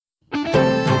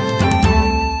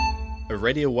a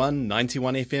Radio 1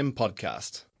 91 FM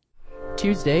podcast.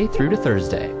 Tuesday through to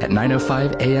Thursday at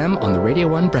 9:05 a.m. on the Radio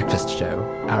 1 Breakfast Show,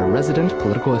 our resident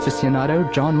political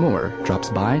aficionado John Moore drops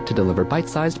by to deliver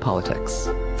bite-sized politics.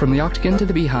 From the Octagon to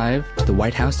the Beehive, to the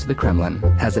White House to the Kremlin.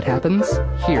 As it happens,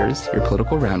 here's your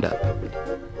political roundup.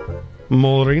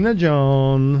 Morena,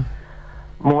 John.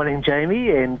 Morning, Jamie,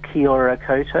 and kia ora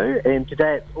koutou. And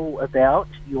today it's all about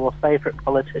your favourite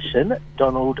politician,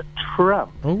 Donald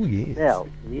Trump. Oh, yes. Now,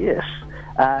 yes.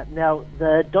 Now,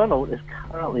 the Donald is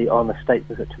currently on a state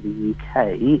visit to the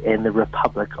UK and the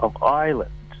Republic of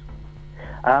Ireland.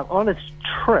 On his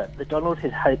trip, the Donald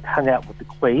had hung out with the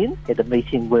Queen, had a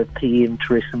meeting with PM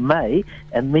Theresa May,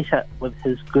 and met up with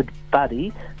his good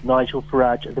buddy, Nigel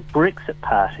Farage, of the Brexit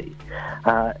Party.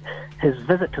 His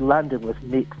visit to London was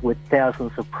met with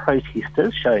thousands of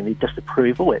protesters showing their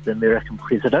disapproval at the American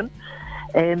president.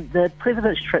 And the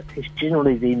president's trip has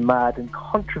generally been marred in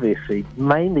controversy,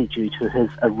 mainly due to his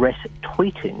erratic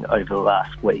tweeting over the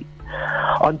last week.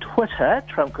 On Twitter,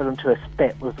 Trump got into a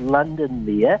spat with London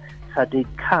Mayor Sadiq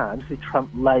Khan, who Trump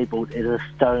labelled as a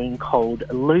stone-cold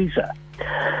loser.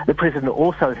 The president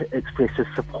also expressed his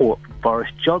support for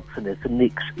Boris Johnson as the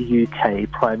next UK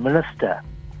Prime Minister.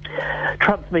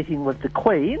 Trump's meeting with the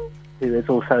Queen, who is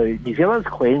also New Zealand's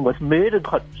Queen, was mired in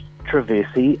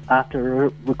controversy after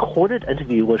a recorded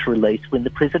interview was released when the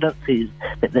president said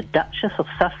that the Duchess of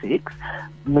Sussex,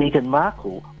 Meghan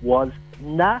Markle, was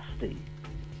nasty.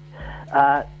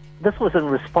 This was in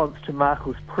response to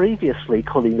Markle's previously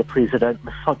calling the president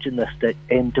misogynistic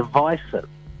and divisive.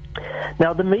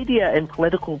 Now, the media and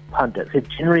political pundits have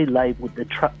generally labelled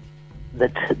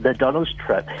the Donald's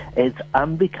trip as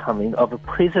unbecoming of a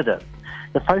president.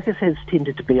 The focus has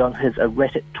tended to be on his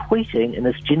erratic tweeting and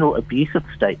his general abusive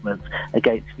statements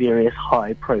against various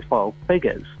high-profile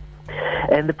figures.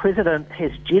 And the president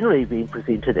has generally been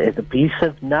presented as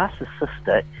abusive,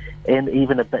 narcissistic, and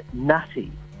even a bit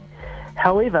nutty.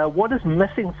 However, what is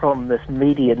missing from this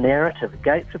media narrative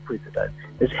against the president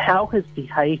is how his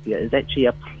behaviour is actually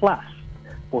a plus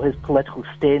for his political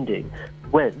standing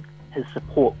with his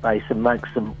support base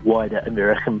amongst the wider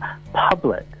American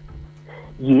public.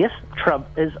 Yes, Trump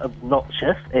is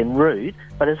obnoxious and rude,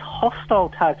 but his hostile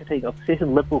targeting of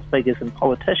certain liberal figures and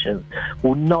politicians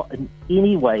will not in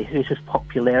any way hurt his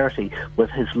popularity with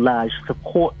his large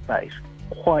support base.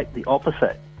 Quite the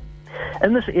opposite.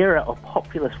 In this era of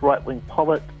populist right-wing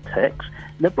politics,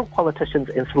 liberal politicians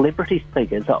and celebrity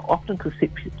figures are often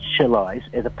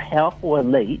conceptualised as a powerful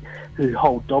elite who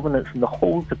hold dominance in the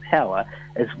halls of power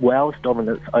as well as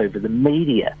dominance over the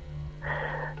media.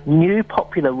 New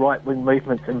popular right-wing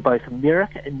movements in both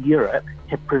America and Europe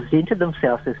have presented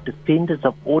themselves as defenders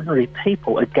of ordinary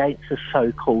people against the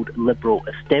so-called liberal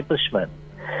establishment.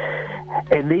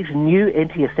 And these new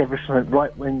anti-establishment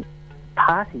right-wing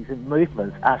parties and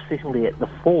movements are certainly at the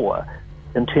fore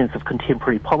in terms of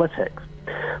contemporary politics.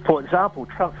 For example,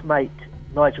 Trump's mate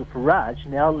Nigel Farage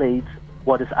now leads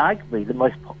what is arguably the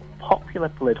most popular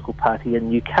political party in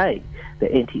the UK,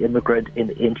 the anti-immigrant and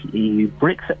anti-EU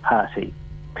Brexit Party.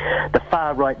 The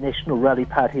far-right National Rally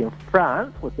Party in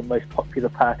France was the most popular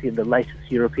party in the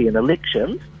latest European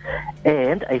elections,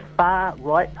 and a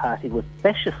far-right party with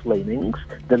fascist leanings,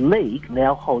 the League,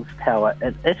 now holds power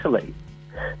in Italy.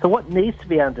 So what needs to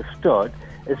be understood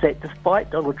is that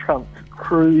despite Donald Trump's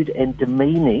crude and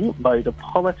demeaning mode of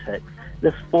politics,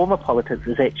 this form of politics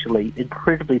is actually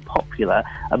incredibly popular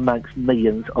amongst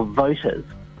millions of voters.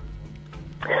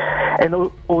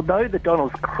 And although the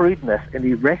Donald's crudeness and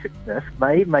erraticness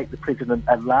may make the president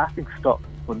a laughingstock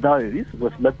for those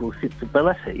with liberal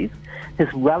sensibilities,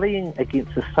 his rallying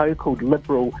against the so-called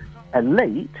liberal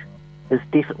elite is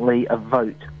definitely a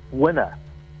vote winner.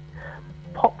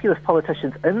 Populist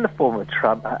politicians in the form of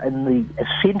Trump are in the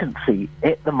ascendancy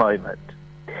at the moment.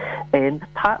 And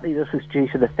partly this is due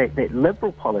to the fact that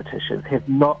liberal politicians have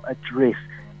not addressed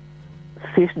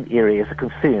certain areas of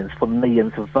concerns for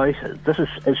millions of voters. This is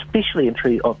especially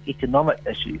true of economic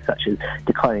issues such as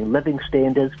declining living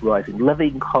standards, rising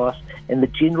living costs, and the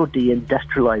general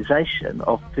deindustrialization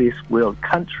of first world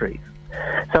countries.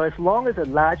 So as long as a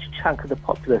large chunk of the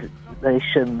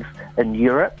populations in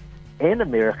Europe and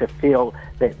America feel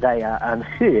that they are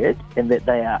unheard and that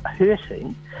they are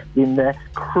hurting, then the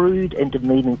crude and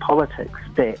demeaning politics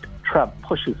that Trump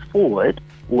pushes forward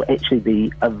will actually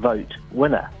be a vote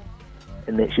winner.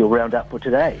 And that's your roundup for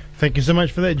today. Thank you so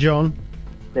much for that, John.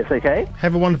 That's okay.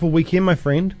 Have a wonderful weekend, my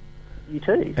friend. You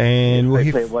too. And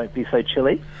hopefully it won't be so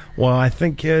chilly. Well, I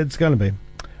think it's going to be.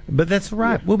 But that's all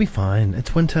right. Yeah. We'll be fine.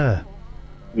 It's winter.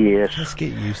 Yes. Just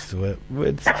get used to it.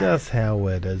 It's just how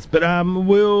it is. But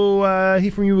we'll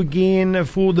hear from you again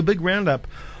for the big roundup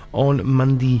on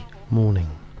Monday morning.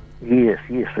 Yes,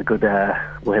 a good.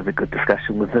 We'll have a good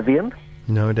discussion with Vivian.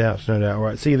 No doubt, no doubt. All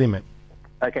right, see you then, mate.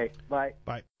 Okay, bye.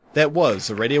 Bye. That was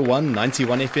a Radio 1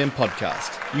 91 FM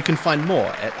podcast. You can find more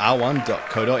at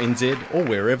r1.co.nz or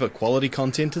wherever quality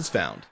content is found.